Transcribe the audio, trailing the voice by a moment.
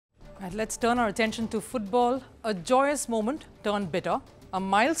And let's turn our attention to football. A joyous moment turned bitter. A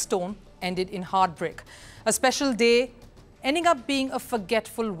milestone ended in heartbreak. A special day ending up being a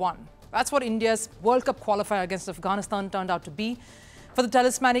forgetful one. That's what India's World Cup qualifier against Afghanistan turned out to be for the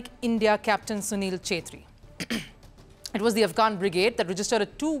talismanic India captain Sunil Chhetri. It was the Afghan brigade that registered a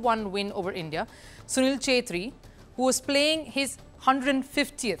 2-1 win over India. Sunil Chhetri, who was playing his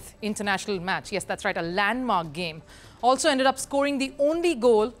 150th international match, yes, that's right, a landmark game, also ended up scoring the only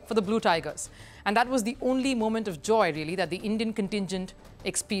goal for the Blue Tigers. And that was the only moment of joy, really, that the Indian contingent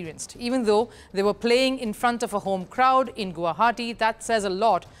experienced. Even though they were playing in front of a home crowd in Guwahati, that says a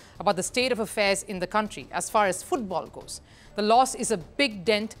lot about the state of affairs in the country as far as football goes. The loss is a big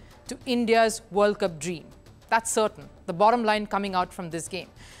dent to India's World Cup dream. That's certain. The bottom line coming out from this game.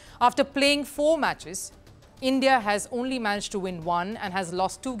 After playing 4 matches, India has only managed to win 1 and has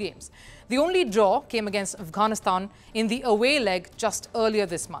lost 2 games. The only draw came against Afghanistan in the away leg just earlier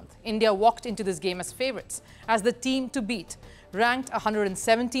this month. India walked into this game as favourites, as the team to beat, ranked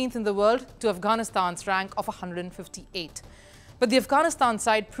 117th in the world to Afghanistan's rank of 158. But the Afghanistan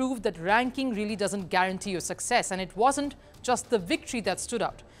side proved that ranking really doesn't guarantee your success, and it wasn't just the victory that stood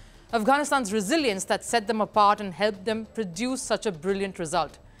out. Afghanistan's resilience that set them apart and helped them produce such a brilliant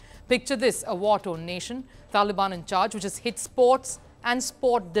result. Picture this, a war-torn nation, Taliban in charge, which has hit sports and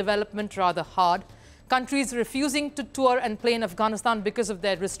sport development rather hard. Countries refusing to tour and play in Afghanistan because of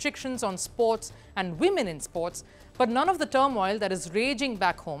their restrictions on sports and women in sports. But none of the turmoil that is raging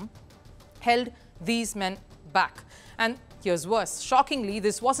back home held these men back. And here's worse. Shockingly,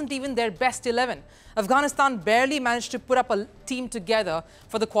 this wasn't even their best 11. Afghanistan barely managed to put up a team together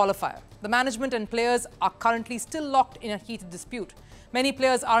for the qualifier. The management and players are currently still locked in a heated dispute. Many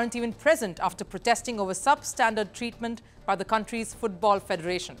players aren't even present after protesting over substandard treatment by the country's football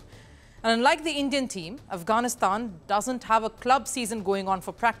federation. And unlike the Indian team, Afghanistan doesn't have a club season going on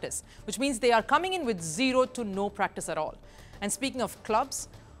for practice, which means they are coming in with 0 to no practice at all. And speaking of clubs,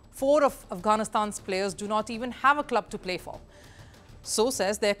 4 of Afghanistan's players do not even have a club to play for. So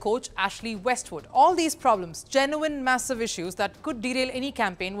says their coach Ashley Westwood. All these problems, genuine massive issues that could derail any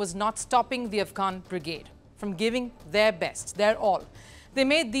campaign, was not stopping the Afghan brigade from giving their best, their all. They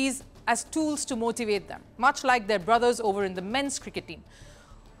made these as tools to motivate them, much like their brothers over in the men's cricket team,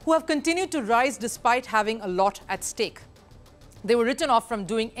 who have continued to rise despite having a lot at stake. They were written off from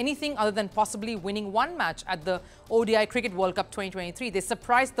doing anything other than possibly winning 1 match at the ODI Cricket World Cup 2023. They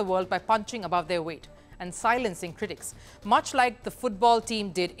surprised the world by punching above their weight and silencing critics, much like the football team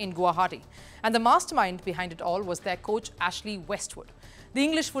did in Guwahati. And the mastermind behind it all was their coach Ashley Westwood. The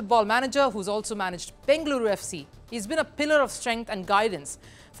English football manager, who's also managed Bengaluru FC, he's been a pillar of strength and guidance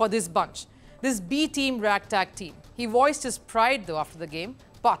for this bunch, this B-team ragtag team. He voiced his pride, though, after the game,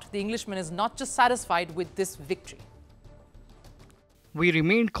 but the Englishman is not just satisfied with this victory. We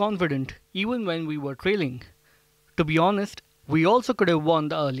remained confident even when we were trailing. To be honest, we also could have won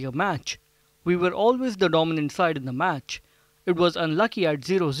the earlier match. We were always the dominant side in the match. It was unlucky at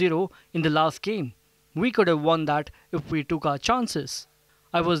 0-0 in the last game. We could have won that if we took our chances.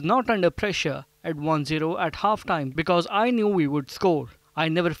 I was not under pressure at 1-0 at halftime because I knew we would score. I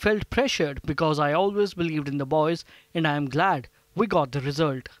never felt pressured because I always believed in the boys, and I am glad we got the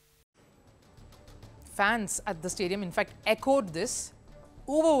result. Fans at the stadium, in fact, echoed this,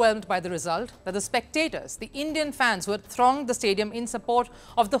 overwhelmed by the result, that the spectators, the Indian fans who had thronged the stadium in support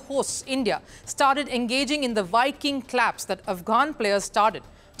of the hosts, India, started engaging in the Viking claps that Afghan players started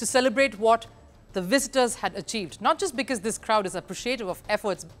to celebrate what the visitors had achieved. Not just because this crowd is appreciative of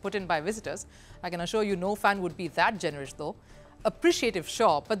efforts put in by visitors. I can assure you no fan would be that generous, though. Appreciative,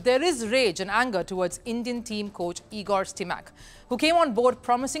 sure, but there is rage and anger towards Indian team coach Igor Stimac, who came on board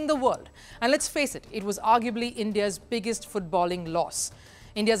promising the world. And let's face it, it was arguably India's biggest footballing loss.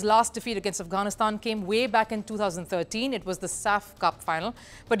 India's last defeat against Afghanistan came way back in 2013. It was the SAF Cup final.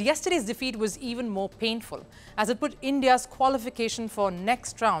 But yesterday's defeat was even more painful, as it put India's qualification for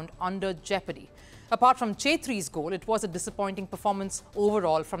next round under jeopardy. Apart from Chhetri's goal, it was a disappointing performance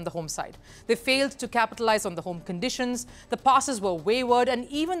overall from the home side. They failed to capitalize on the home conditions, the passes were wayward, and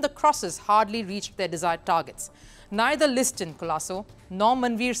even the crosses hardly reached their desired targets. Neither Liston Colasso nor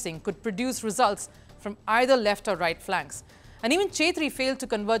Manveer Singh could produce results from either left or right flanks. And even Chhetri failed to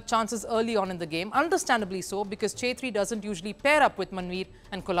convert chances early on in the game, understandably so, because Chhetri doesn't usually pair up with Manveer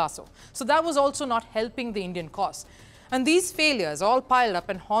and Colasso. So that was also not helping the Indian cause. And these failures all piled up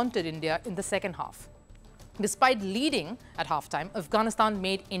and haunted India in the second half. Despite leading at halftime, Afghanistan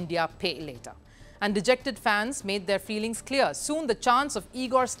made India pay later. And dejected fans made their feelings clear. Soon the chants of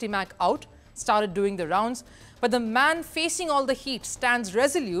Igor Stimac out started doing the rounds. But the man facing all the heat stands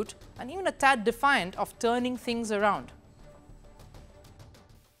resolute and even a tad defiant of turning things around.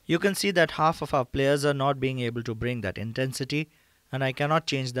 You can see that half of our players are not being able to bring that intensity, and I cannot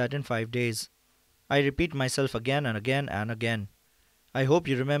change that in 5 days. I repeat myself again and again and again. I hope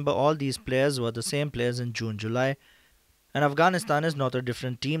you remember all these players were the same players in June, July, and Afghanistan is not a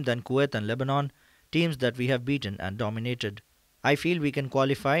different team than Kuwait and Lebanon, teams that we have beaten and dominated. I feel we can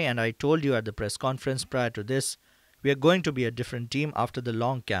qualify, and I told you at the press conference prior to this, we are going to be a different team after the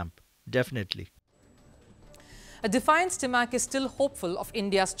long camp. Definitely. A defiant Stimac is still hopeful of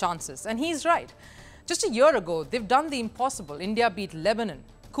India's chances, and he's right. Just a year ago, they've done the impossible. India beat Lebanon,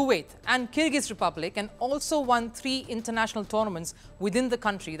 Kuwait and Kyrgyz Republic and also won 3 international tournaments within the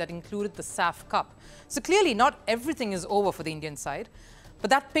country that included the SAF Cup. So clearly not everything is over for the Indian side.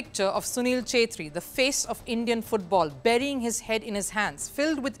 But that picture of Sunil Chhetri, the face of Indian football, burying his head in his hands,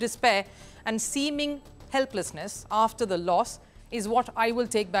 filled with despair and seeming helplessness after the loss, is what I will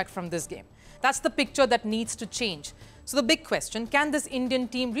take back from this game. That's the picture that needs to change. So the big question, can this Indian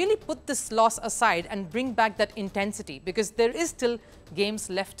team really put this loss aside and bring back that intensity? Because there is still games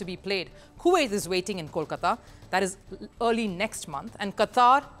left to be played. Kuwait is waiting in Kolkata. That is early next month. And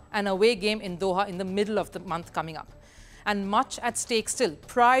Qatar, an away game in Doha in the middle of the month coming up. And much at stake still,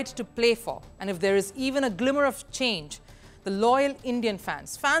 pride to play for. And if there is even a glimmer of change, the loyal Indian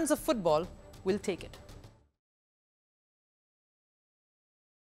fans of football, will take it.